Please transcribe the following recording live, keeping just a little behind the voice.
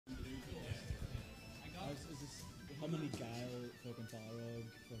Normally Guile, fucking Balrog,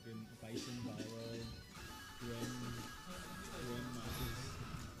 fucking Bison, Balrog, Grim matches.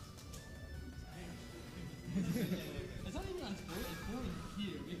 It's not even on sport, it's boring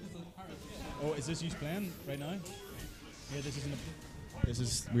here because of Paris. Oh, is this you playing right now? Yeah, this isn't. This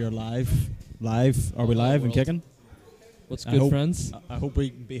is. We are live. Live. Are we live and kicking? What's good, friends? I hope we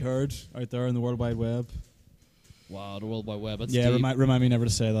can be heard out there in the World Wide Web. Wow, the World Wide Web. That's yeah, deep. remind me never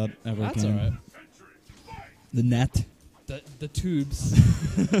to say that ever That's again. alright. The net. The tubes,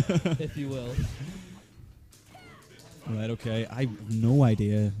 if you will. Right, okay. I have no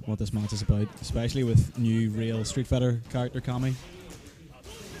idea what this match is about, especially with new real Street Fighter character Cammy.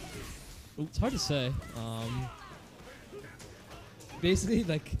 It's hard to say. Basically,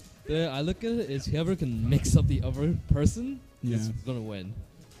 like, I look at it as whoever can mix up the other person is gonna win.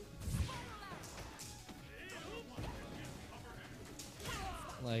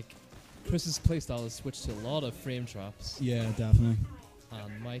 Like, Chris's playstyle has switched to a lot of frame traps. Yeah, definitely.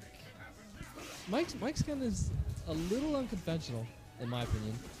 And Mike's kind is a little unconventional, in my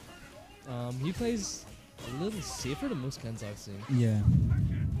opinion. He plays a little safer than most Kens I've seen. Yeah.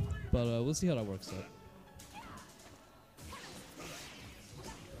 But we'll see how that works out.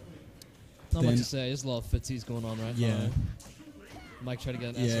 Not much to say. There's a lot of footsies going on right now. Mike tried to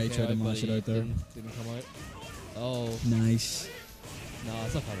get an SSF4 he tried to mash it out there. Didn't come out. Oh. Nice. No,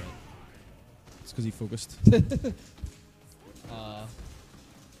 it's not quite right. It's because he focused. There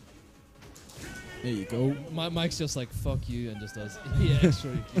you go. Mike's just like, fuck you, and just does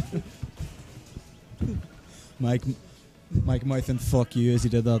extra. Mike mouthing fuck you as he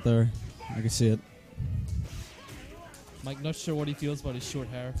did that there. I can see it. Mike not sure what he feels about his short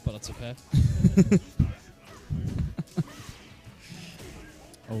hair, but it's okay.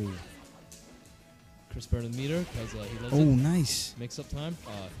 Oh. Chris burning meter, because he loves it. Oh, nice. Makes up time.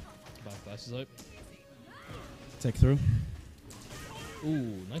 Back flashes out. Take through.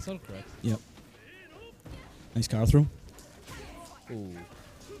 Ooh, nice autocorrect. Yep. Nice car throw. Ooh,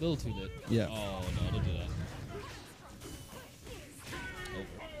 little too lit. Yeah. Oh no, don't do that. Over.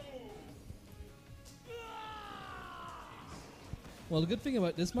 Well, the good thing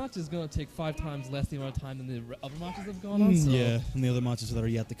about this match is going to take 5 times less the amount of time than the other matches that have gone on. So Yeah, and the other matches that are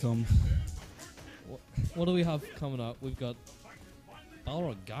yet to come. What do we have coming up? We've got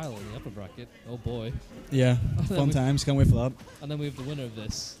Balrog Guile in the upper bracket. Oh boy. Yeah, fun times. Can't wait for that. And then we have the winner of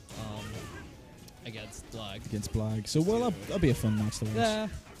this against Blag. Against Blag. So, well, that'll be a fun match to watch. Yeah.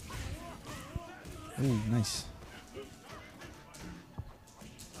 Oh, nice.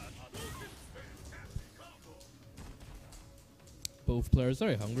 Both players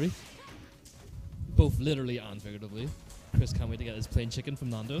very hungry. Both literally and figuratively. Chris can't wait to get his plain chicken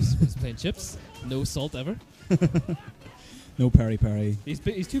from Nando's with his plain chips. No salt ever. No peri-peri. He's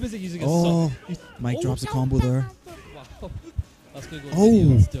too busy using his salt. Mike drops a combo there. Wow. That's good. Oh!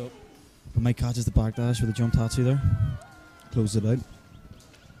 That's dope. But Mike catches the backdash with a jump tatsu there. Closes it out.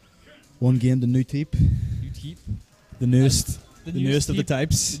 One game to Newtype. Newtype. The newest. The newest of the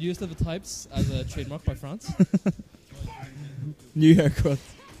types. The newest of the types as a trademark by France. New haircut.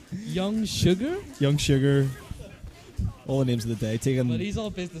 Young Sugar? Young Sugar. All the names of the day. But he's all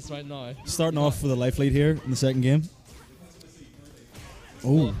business right now. Starting off with a life lead here in the second game.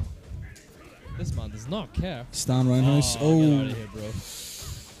 Oh. This man does not care. Stan Roundhouse. Get out of here, bro.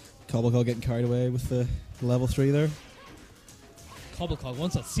 Cobelcog getting carried away with the level 3 there. Cobelcog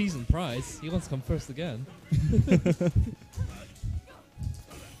wants that season prize. He wants to come first again.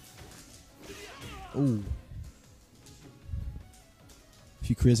 Oh. A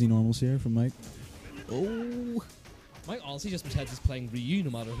few crazy normals here from Mike. Oh. Mike honestly just pretends he's playing Ryu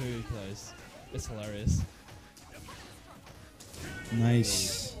no matter who he plays. It's hilarious.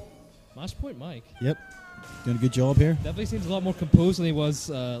 Nice. Match point Mike. Yep. Doing a good job here. Definitely seems a lot more composed than he was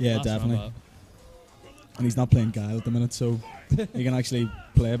yeah, last definitely. round. And he's not playing Guile at the minute, so he can actually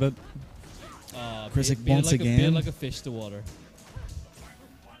play a bit. Chris once again. Being like a fish to water.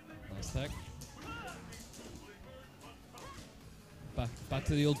 Nice tech. Back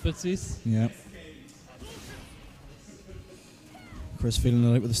to the old footsies. Yeah. Chris feeling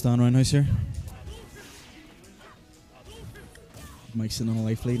it out with the Stan Roundhouse here. Mike's sitting on a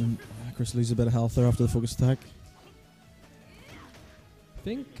life lead, and Chris loses a bit of health there after the focus attack.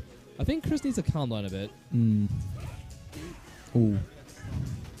 I think Chris needs to calm down a bit. Oh.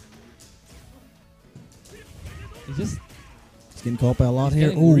 He's getting caught by a lot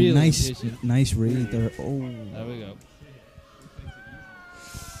here. Oh, nice read there. Oh. There we go.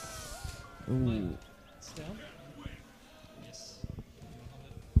 Oh. Down. Yes.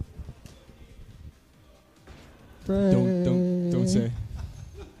 Don't say.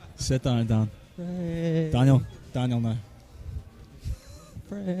 Sit down, Dan. Daniel. Daniel now.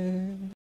 Friend.